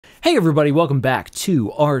Hey everybody, welcome back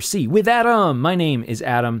to RC with Adam. My name is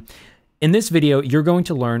Adam. In this video, you're going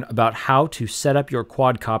to learn about how to set up your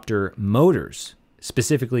quadcopter motors,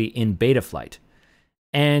 specifically in BetaFlight.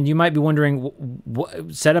 And you might be wondering,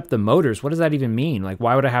 set up the motors, what does that even mean? Like,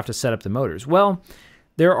 why would I have to set up the motors? Well,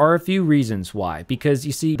 there are a few reasons why. Because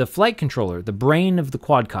you see, the flight controller, the brain of the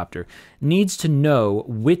quadcopter, needs to know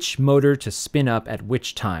which motor to spin up at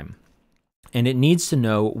which time. And it needs to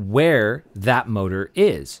know where that motor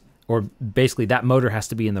is. Or basically, that motor has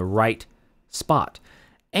to be in the right spot.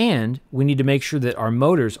 And we need to make sure that our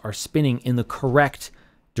motors are spinning in the correct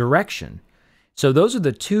direction. So those are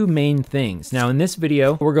the two main things. Now in this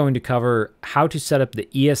video, we're going to cover how to set up the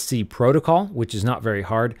ESC protocol, which is not very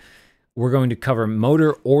hard. We're going to cover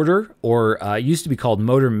motor order, or it used to be called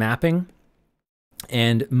motor mapping,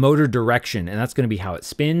 and motor direction, and that's going to be how it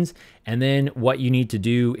spins, and then what you need to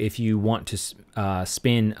do if you want to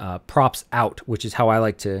spin props out, which is how I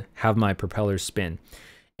like to have my propellers spin.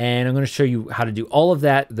 And I'm going to show you how to do all of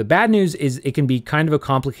that. The bad news is it can be kind of a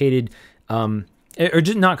complicated, or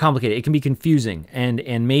just not complicated, it can be confusing,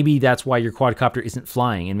 and maybe that's why your quadcopter isn't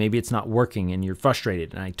flying, and maybe it's not working, and you're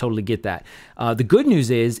frustrated, and I totally get that. The good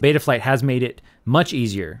news is BetaFlight has made it much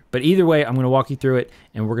easier, but either way, I'm going to walk you through it,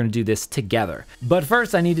 and we're going to do this together. But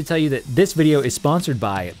first, I need to tell you that this video is sponsored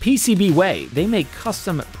by PCBWay. They make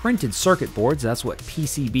custom printed circuit boards. That's what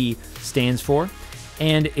PCB stands for.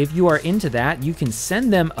 And if you are into that, you can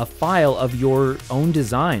send them a file of your own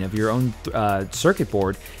design, of your own circuit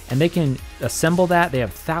board, and they can assemble that. They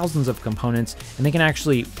have thousands of components, and they can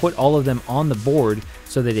actually put all of them on the board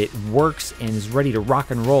so that it works and is ready to rock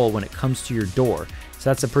and roll when it comes to your door. So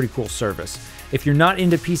that's a pretty cool service. If you're not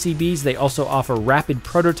into PCBs, they also offer rapid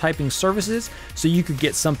prototyping services, so you could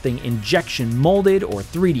get something injection molded or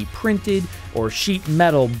 3D printed or sheet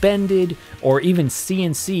metal bended or even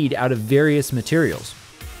CNC'd out of various materials.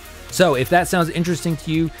 So if that sounds interesting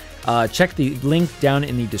to you, check the link down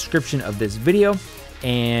in the description of this video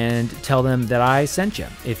and tell them that I sent you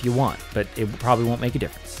if you want, but it probably won't make a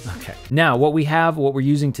difference. Okay. Now, what we're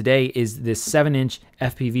using today is this 7-inch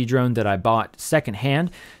FPV drone that I bought secondhand.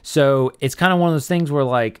 So it's kind of one of those things where,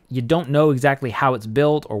 like, you don't know exactly how it's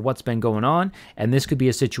built or what's been going on, and this could be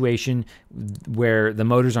a situation where the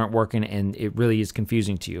motors aren't working and it really is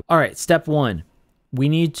confusing to you. All right, step one, we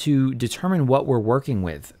need to determine what we're working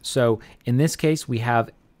with. So in this case, we have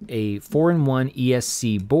a 4-in-1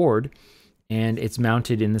 ESC board, and it's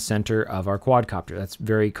mounted in the center of our quadcopter. That's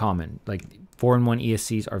very common. Like, 4-in-1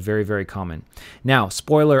 ESCs are very, very common. Now,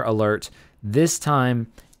 spoiler alert, this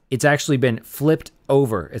time it's actually been flipped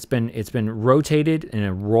over. It's been rotated in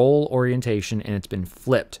a roll orientation, and it's been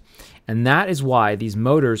flipped. And that is why these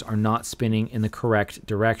motors are not spinning in the correct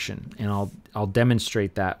direction. And I'll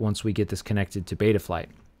demonstrate that once we get this connected to BetaFlight.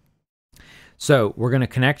 So we're going to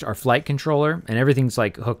connect our flight controller, and everything's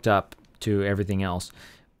like hooked up to everything else.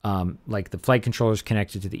 Like the flight controller is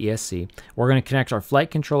connected to the ESC. We're going to connect our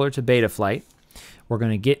flight controller to BetaFlight. We're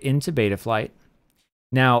going to get into BetaFlight.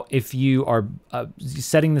 Now, if you are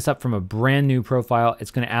setting this up from a brand new profile,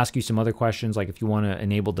 it's going to ask you some other questions, like if you want to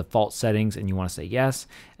enable default settings and you want to say yes,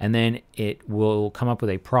 and then it will come up with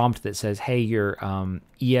a prompt that says, hey, your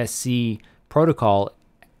ESC protocol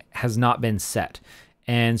has not been set.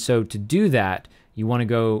 And so to do that, you want to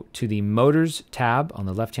go to the Motors tab on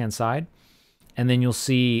the left-hand side, and then you'll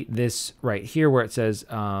see this right here where it says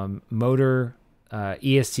Motor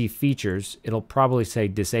ESC features. It'll probably say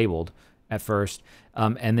disabled at first,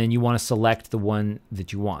 and then you want to select the one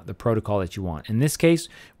that you want, the protocol that you want. In this case,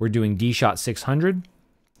 we're doing DShot 600,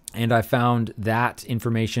 and I found that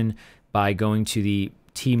information by going to the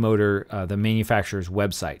T-Motor, the manufacturer's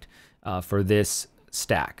website for this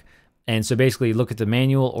stack. And so basically look at the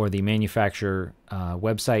manual or the manufacturer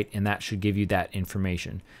website, and that should give you that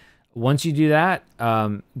information. Once you do that,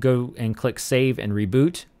 go and click Save and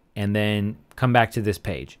Reboot, and then come back to this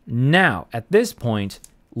page. Now, at this point,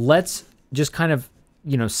 let's just kind of,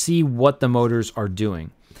 see what the motors are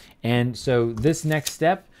doing. And so this next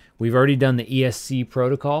step, we've already done the ESC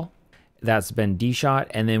protocol. That's been DShot,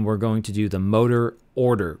 and then we're going to do the motor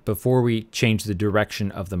order before we change the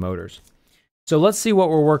direction of the motors. So let's see what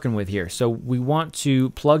we're working with here. So we want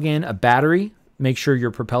to plug in a battery, make sure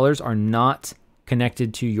your propellers are not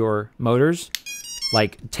connected to your motors,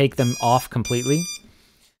 like take them off completely,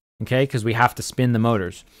 okay, because we have to spin the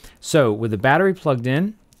motors. So with the battery plugged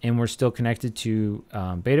in and we're still connected to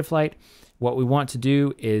BetaFlight, what we want to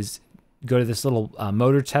do is go to this little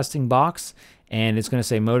motor testing box, and it's going to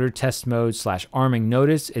say motor test mode / arming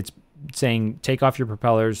notice. It's saying take off your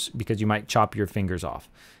propellers because you might chop your fingers off,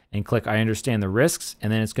 and click I understand the risks,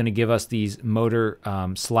 and then it's going to give us these motor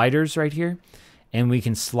sliders right here. and we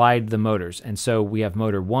can slide the motors. And so we have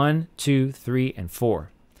motor 1, 2, 3, and 4.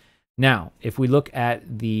 Now, if we look at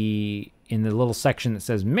in the little section that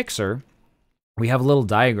says mixer, we have a little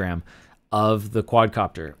diagram of the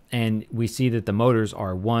quadcopter, and we see that the motors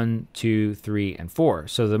are 1, 2, 3, and 4.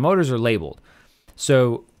 So the motors are labeled.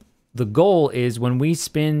 So the goal is when we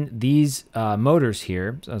spin these motors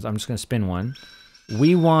here, so I'm just going to spin one,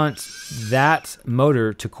 we want that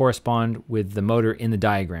motor to correspond with the motor in the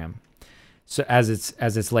diagram, so as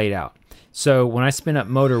it's laid out. So when I spin up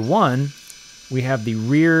motor 1, we have the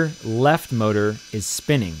rear left motor is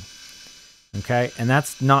spinning. Okay, and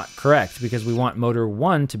that's not correct because we want motor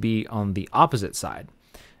 1 to be on the opposite side.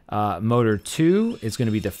 Motor 2 is going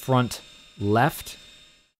to be the front left,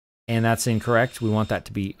 and that's incorrect. We want that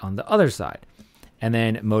to be on the other side. And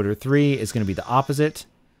then motor 3 is going to be the opposite,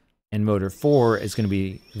 and motor 4 is going to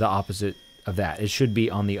be the opposite of that. It should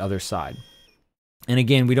be on the other side. And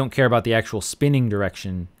again, we don't care about the actual spinning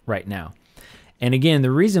direction right now. And again,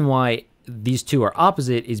 the reason why these two are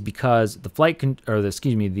opposite is because the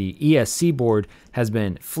the ESC board has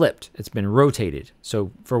been flipped. It's been rotated.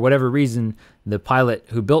 So for whatever reason, the pilot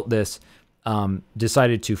who built this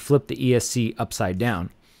decided to flip the ESC upside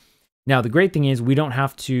down. Now, the great thing is we don't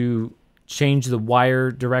have to change the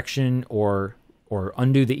wire direction or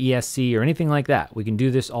undo the ESC or anything like that. We can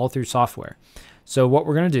do this all through software. So what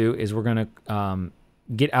we're going to do is we're going to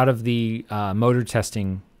get out of the motor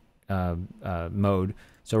testing mode.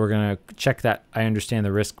 So we're going to check that I understand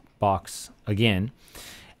the risk box again.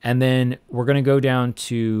 And then we're going to go down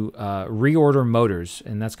to reorder motors,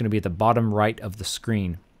 and that's going to be at the bottom right of the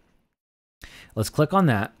screen. Let's click on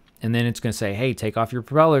that, and then it's going to say, hey, take off your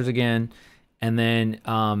propellers again. And then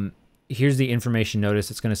here's the information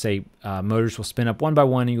notice. It's going to say motors will spin up one by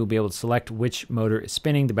one, and you'll be able to select which motor is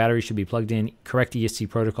spinning. The battery should be plugged in. Correct ESC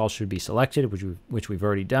protocol should be selected, which we've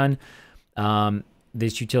already done.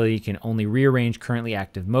 This utility can only rearrange currently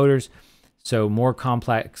active motors. So more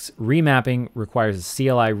complex remapping requires a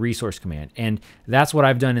CLI resource command. And that's what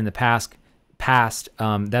I've done in the past.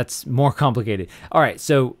 That's more complicated. All right,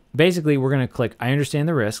 so basically we're going to click I understand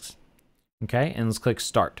the risks. Okay, and let's click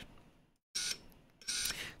start.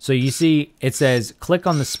 So you see it says click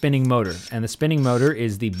on the spinning motor, and the spinning motor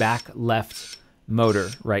is the back left motor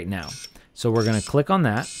right now. So we're going to click on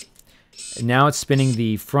that. Now it's spinning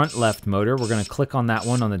the front left motor. We're going to click on that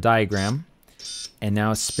one on the diagram. And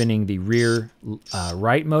now it's spinning the rear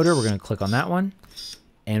right motor. We're going to click on that one.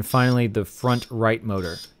 And finally, the front right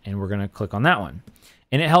motor. And we're going to click on that one.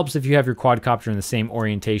 And it helps if you have your quadcopter in the same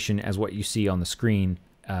orientation as what you see on the screen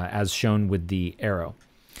as shown with the arrow.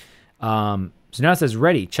 So now it says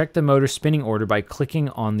ready. Check the motor spinning order by clicking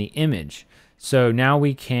on the image. So now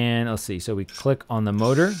we can, let's see. So we click on the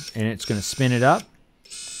motor and it's going to spin it up.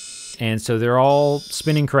 And so they're all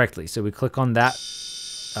spinning correctly. So we click on that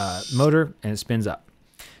motor and it spins up.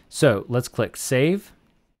 So let's click save.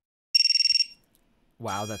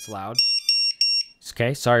 Wow, that's loud.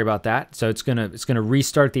 Okay, sorry about that. So it's gonna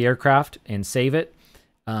restart the aircraft and save it.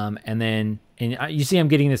 And then you see I'm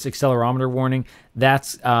getting this accelerometer warning.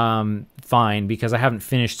 That's fine because I haven't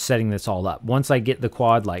finished setting this all up. Once I get the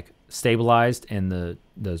quad like stabilized and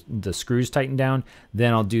the screws tightened down,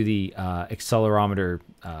 then I'll do the accelerometer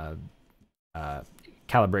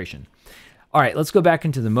calibration. All right, let's go back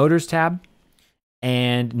into the motors tab.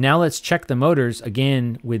 And now let's check the motors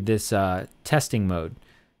again with this testing mode.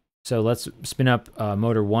 So let's spin up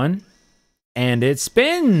motor 1 and it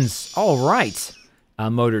spins. All right.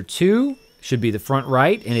 Motor 2 should be the front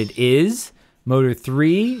right, and it is. Motor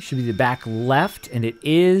 3 should be the back left, and it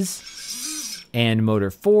is. And motor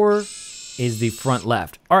 4 is the front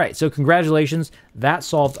left. All right, so congratulations. That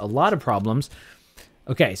solved a lot of problems.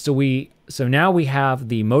 Okay, so now we have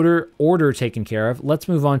the motor order taken care of. Let's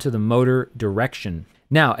move on to the motor direction.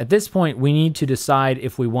 Now, at this point, we need to decide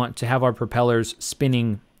if we want to have our propellers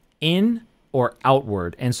spinning in or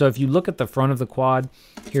outward. And so if you look at the front of the quad,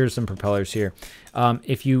 here's some propellers here.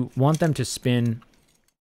 If you want them to spin,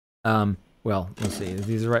 well, let's see, are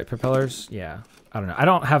these the right propellers? Yeah, I don't know. I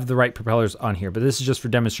don't have the right propellers on here, but this is just for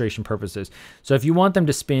demonstration purposes. So if you want them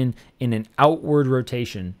to spin in an outward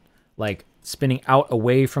rotation, like spinning out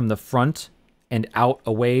away from the front and out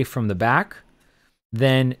away from the back,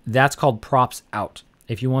 then that's called props out.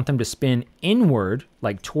 If you want them to spin inward,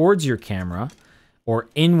 like towards your camera, or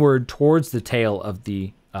inward towards the tail of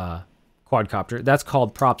the quadcopter, that's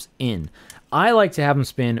called props in. I like to have them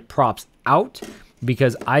spin props out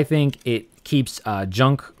because I think it keeps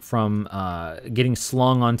junk from getting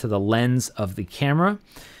slung onto the lens of the camera.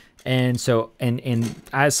 And so, and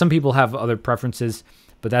as some people have other preferences,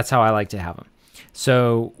 but that's how I like to have them.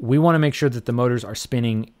 So we want to make sure that the motors are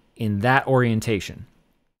spinning in that orientation.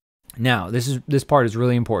 Now, this part is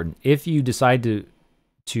really important. If you decide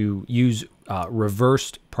to use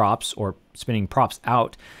reversed props or spinning props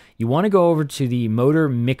out, you want to go over to the motor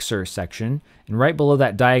mixer section, and right below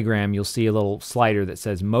that diagram, you'll see a little slider that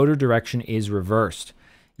says motor direction is reversed.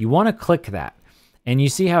 You want to click that, and you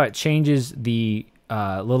see how it changes the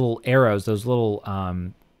little arrows, those little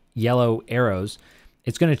yellow arrows.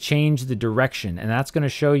 It's going to change the direction, and that's going to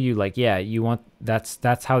show you, like, yeah, you want,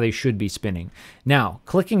 that's how they should be spinning. Now,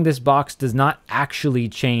 clicking this box does not actually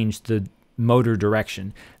change the motor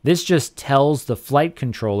direction. This just tells the flight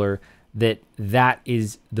controller that that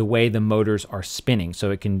is the way the motors are spinning, so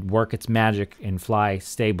it can work its magic and fly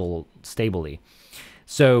stably.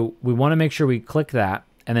 So we want to make sure we click that,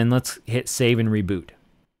 and then let's hit save and reboot.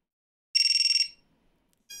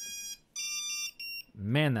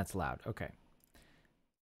 Man, that's loud. Okay.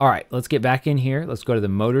 All right, let's get back in here. Let's go to the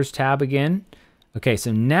motors tab again. Okay,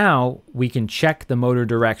 so now we can check the motor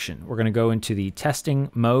direction. We're going to go into the testing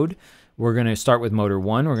mode. We're going to start with motor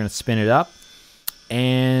 1. We're going to spin it up,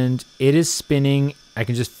 and it is spinning. I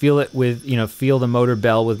can just feel it with, feel the motor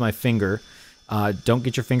bell with my finger. Don't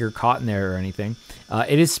get your finger caught in there or anything.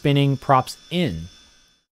 It is spinning props in,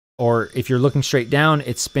 or if you're looking straight down,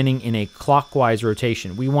 it's spinning in a clockwise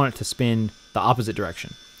rotation. We want it to spin the opposite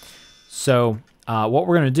direction. So what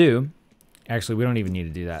we're going to do, actually, we don't even need to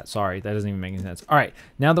do that. Sorry, that doesn't even make any sense. All right,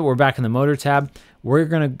 now that we're back in the motor tab, we're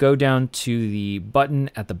going to go down to the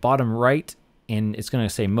button at the bottom right, and it's going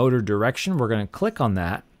to say motor direction. We're going to click on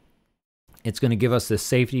that. It's going to give us this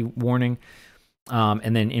safety warning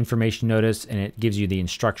and then information notice, and it gives you the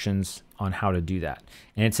instructions on how to do that.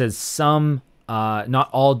 And it says not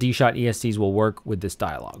all D-Shot ESCs will work with this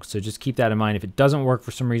dialog. So just keep that in mind. If it doesn't work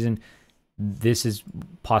for some reason, this is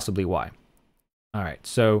possibly why. All right,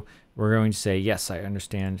 so we're going to say, yes, I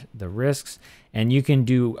understand the risks. And you can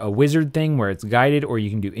do a wizard thing where it's guided, or you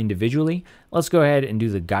can do individually. Let's go ahead and do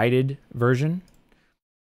the guided version.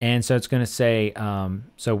 And so it's going to say,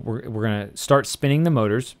 so we're going to start spinning the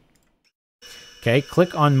motors. Okay,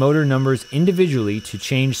 click on motor numbers individually to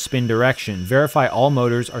change spin direction. Verify all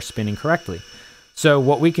motors are spinning correctly. So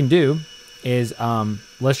what we can do is,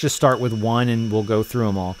 let's just start with 1 and we'll go through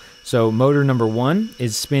them all. So motor number 1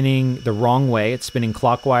 is spinning the wrong way. It's spinning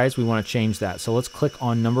clockwise. We want to change that. So let's click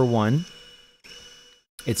on number 1.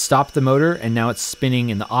 It stopped the motor, and now it's spinning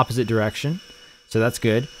in the opposite direction. So that's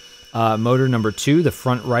good. Motor number 2, the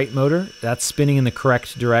front right motor, that's spinning in the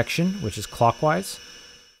correct direction, which is clockwise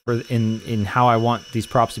in how I want these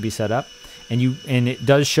props to be set up. And it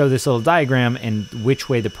does show this little diagram and which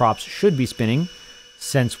way the props should be spinning,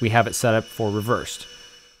 since we have it set up for reversed.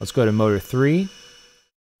 Let's go to motor 3.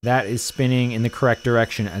 That is spinning in the correct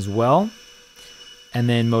direction as well. And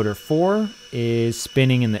then motor 4 is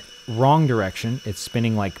spinning in the wrong direction. It's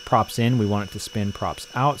spinning like props in. We want it to spin props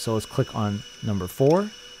out. So let's click on number 4.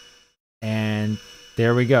 And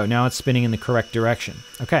there we go. Now it's spinning in the correct direction.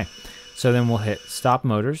 Okay. So then we'll hit stop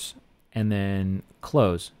motors and then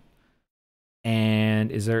close. And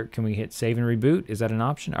can we hit save and reboot? Is that an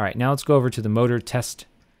option? All right, now let's go over to the motor test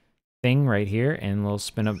thing right here, and we'll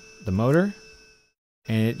spin up the motor.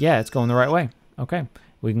 And yeah, it's going the right way. Okay,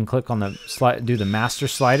 we can click on the slide, do the master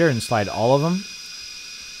slider, and slide all of them.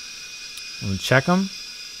 And check them.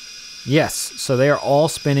 Yes, so they are all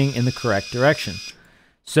spinning in the correct direction.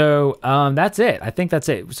 So that's it. I think that's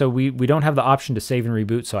it. So we don't have the option to save and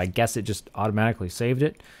reboot, so I guess it just automatically saved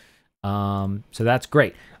it. So that's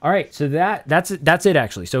great. All right, so that's it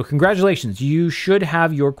actually. So congratulations, you should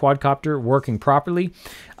have your quadcopter working properly.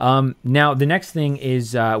 Now the next thing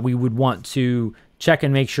is we would want to check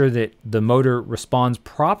and make sure that the motor responds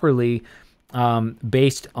properly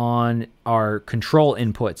based on our control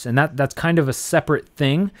inputs, and that's kind of a separate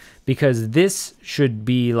thing, because this should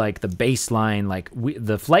be like the baseline. Like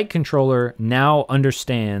the flight controller now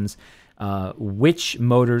understands which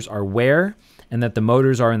motors are where, and that the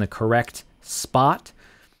motors are in the correct spot,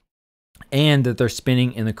 and that they're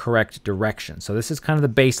spinning in the correct direction. So this is kind of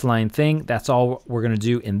the baseline thing. That's all we're going to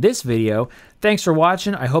do in this video. Thanks for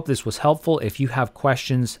watching. I hope this was helpful. If you have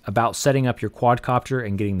questions about setting up your quadcopter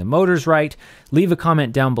and getting the motors right, leave a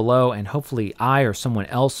comment down below, and hopefully I or someone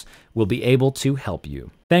else will be able to help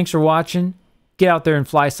you. Thanks for watching. Get out there and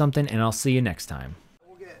fly something, and I'll see you next time.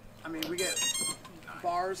 We get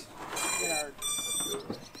bars in our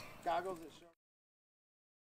goggles.